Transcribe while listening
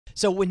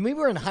So when we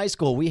were in high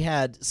school, we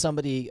had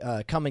somebody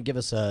come and give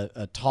us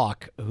a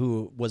talk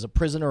who was a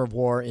prisoner of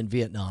war in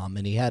Vietnam,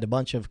 and he had a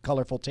bunch of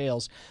colorful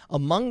tales.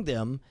 Among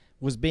them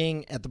was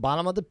being at the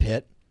bottom of the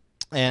pit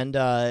and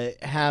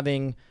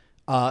having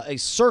a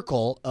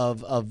circle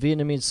of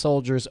Vietnamese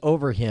soldiers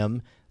over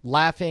him,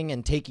 laughing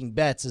and taking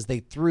bets as they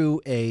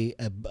threw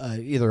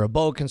either a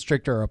boa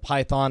constrictor or a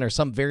python or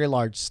some very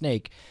large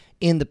snake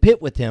in the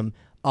pit with him.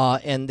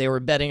 And they were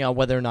betting on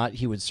whether or not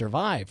he would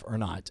survive or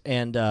not.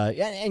 And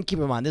keep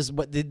in mind,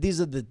 these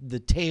are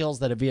the tales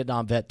that a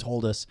Vietnam vet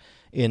told us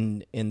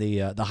in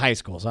the high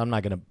school. So I'm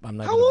not gonna back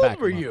him up. How old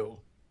were you?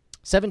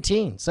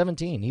 17.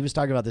 He was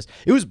talking about this.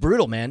 It was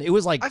brutal, man. It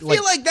was like I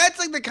feel like that's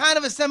like the kind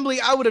of assembly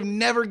I would have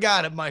never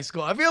got at my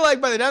school. I feel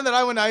like by the time that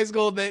I went to high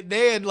school,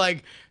 they had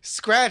like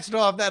scratched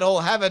off that whole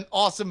have an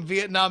awesome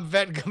Vietnam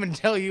vet come and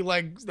tell you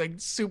like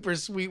super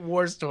sweet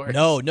war stories.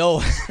 No.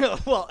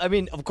 Well, I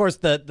mean, of course,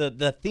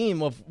 the theme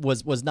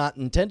was not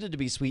intended to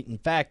be sweet. In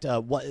fact,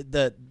 I'll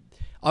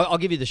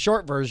give you the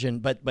short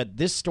version, but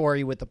this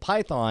story with the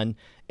python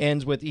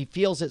ends with he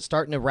feels it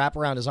starting to wrap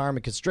around his arm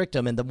and constrict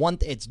him, and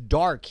it's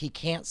dark. He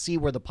can't see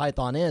where the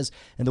python is,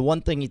 and the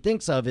one thing he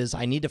thinks of is,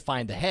 I need to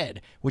find the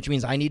head, which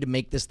means I need to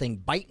make this thing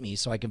bite me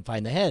so I can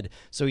find the head.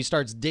 So he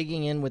starts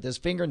digging in with his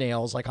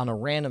fingernails, like on a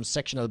random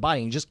section of the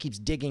body, and he just keeps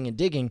digging and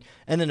digging,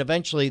 and then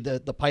eventually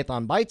the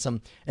python bites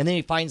him, and then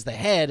he finds the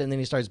head, and then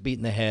he starts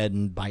beating the head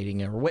and biting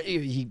it, or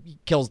he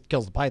kills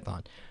the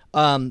python.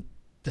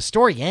 The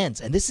story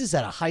ends, and this is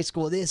at a high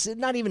school. This is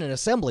not even an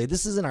assembly.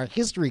 This is in our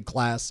history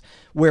class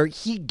where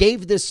he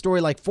gave this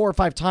story like 4 or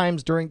 5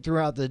 times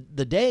throughout the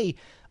day,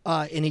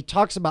 and he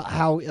talks about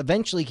how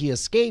eventually he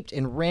escaped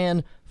and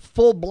ran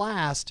full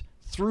blast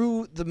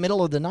through the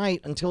middle of the night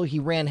until he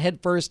ran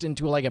headfirst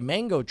into like a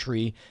mango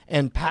tree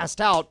and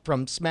passed out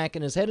from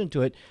smacking his head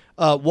into it.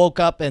 Woke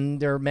up and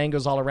there were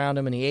mangoes all around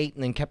him, and he ate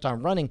and then kept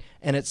on running.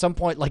 And at some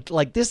point,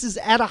 like this is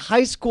at a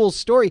high school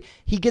story,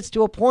 he gets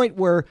to a point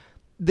where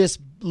this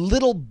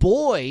little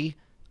boy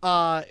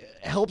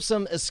helps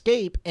him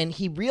escape, and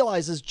he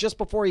realizes just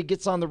before he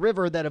gets on the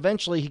river that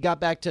eventually he got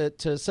back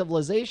to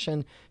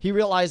civilization. He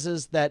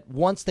realizes that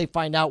once they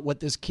find out what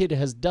this kid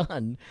has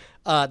done,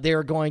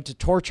 they're going to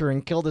torture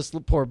and kill this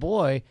poor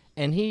boy,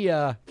 and he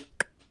does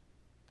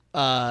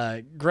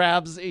the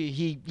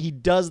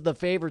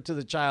favor to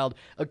the child.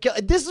 Okay,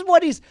 this is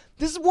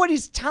what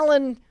he's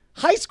telling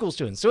high school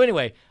students. So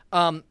anyway,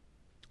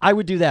 I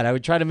would do that. I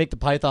would try to make the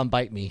python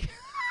bite me.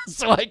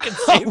 So I can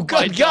save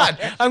good God.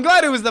 I'm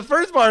glad it was the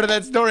first part of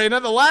that story and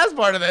not the last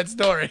part of that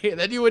story.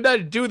 That you would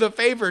not do the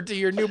favor to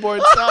your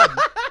newborn son.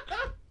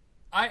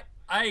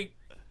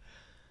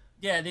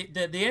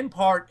 The end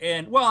part,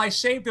 and well, I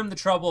saved him the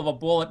trouble of a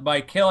bullet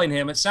by killing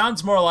him. It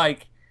sounds more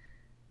like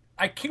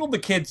I killed the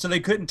kid so they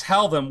couldn't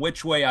tell them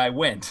which way I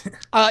went.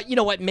 You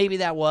know what? Maybe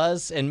that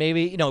was, and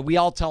maybe we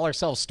all tell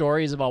ourselves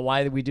stories about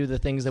why we do the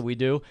things that we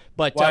do.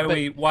 But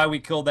why we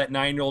killed that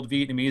 9-year-old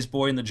Vietnamese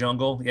boy in the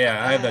jungle?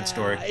 Yeah, I have that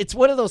story. It's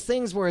one of those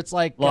things where it's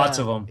like lots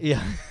of them.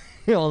 Yeah,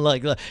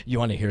 like you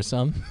want to hear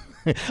some?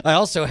 I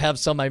also have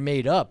some I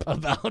made up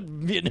about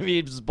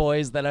Vietnamese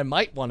boys that I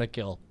might want to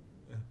kill.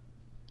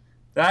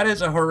 That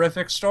is a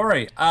horrific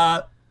story.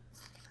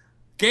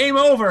 Game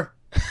over.